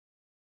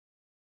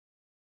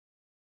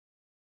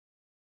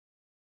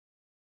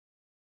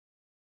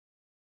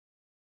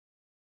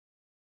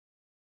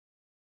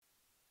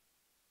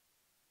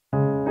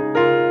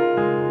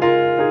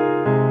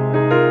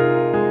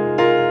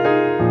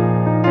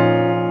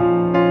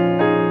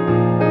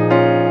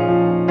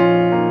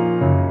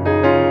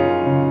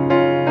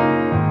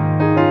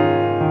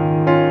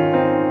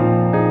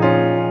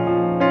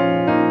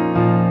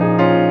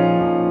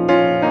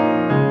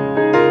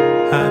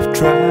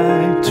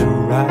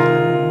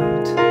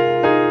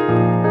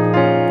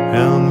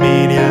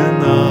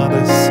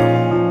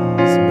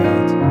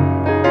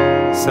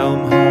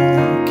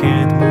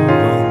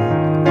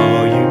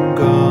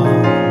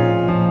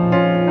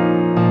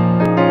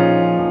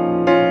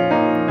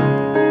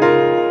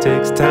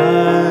takes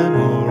time,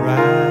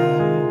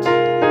 alright.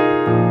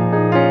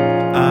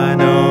 I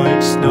know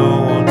it's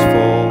no one's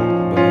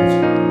fault,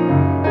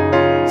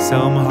 but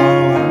somehow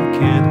I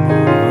can't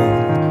move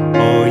on,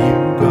 or you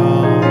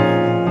gone.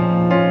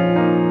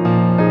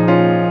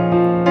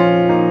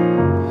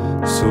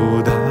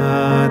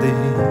 Saudade,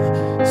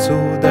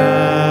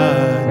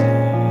 saudade.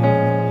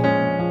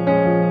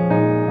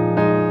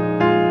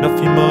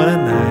 Nothing more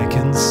than I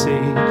can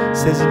say,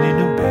 says it in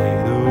a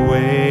better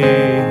way.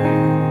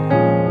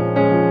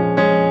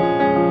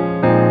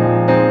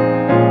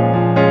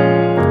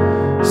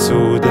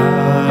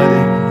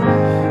 Saudade,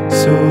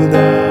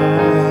 saudade.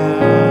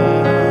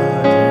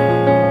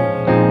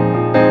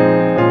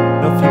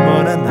 Nothing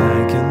more than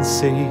I can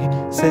say,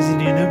 says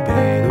it in a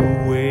better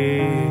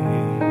way.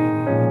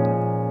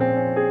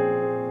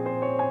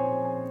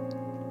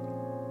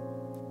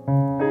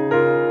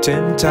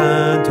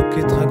 Tentando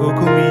que trago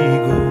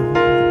comigo,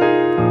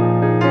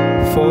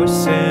 foi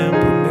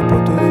sempre meu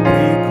ponto de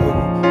brilho.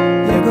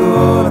 E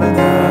agora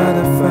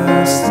nada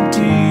faz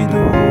sentido,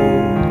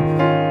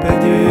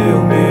 perdi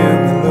o meu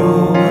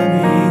melhor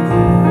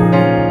amigo.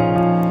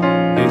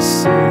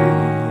 Esse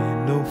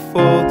não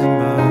for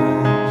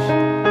demais,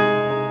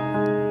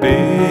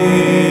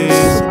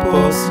 peço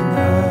por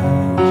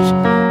sinais,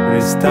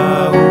 resta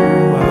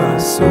uma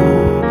só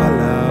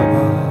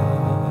palavra.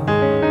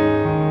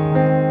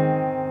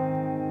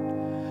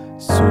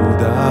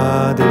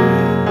 Saudade,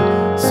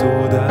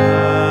 saudade.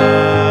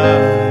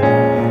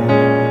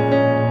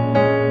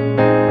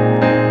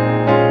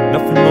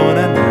 Nothing more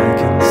than I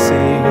can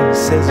say,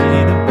 says it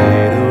in a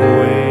better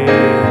way.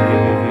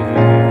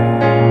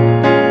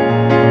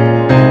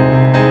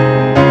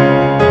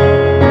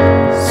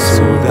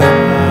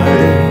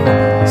 Saudade,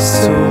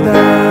 saudade.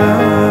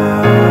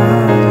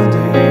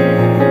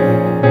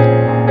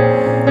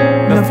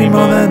 Nothing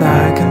more than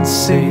I can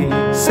say,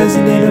 says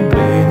it in a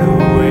better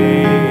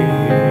way.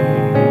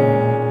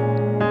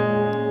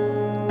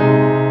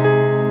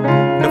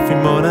 Nothing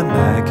more than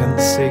I can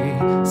say,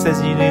 says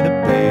it in a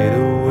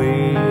better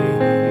way.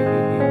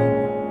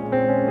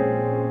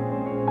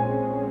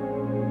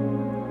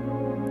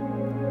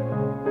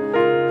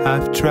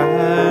 I've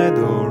tried,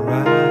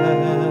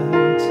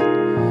 alright,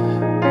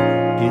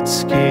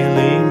 it's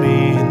killing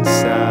me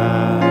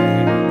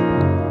inside.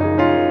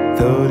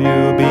 Thought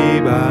you'd be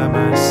by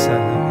my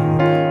side.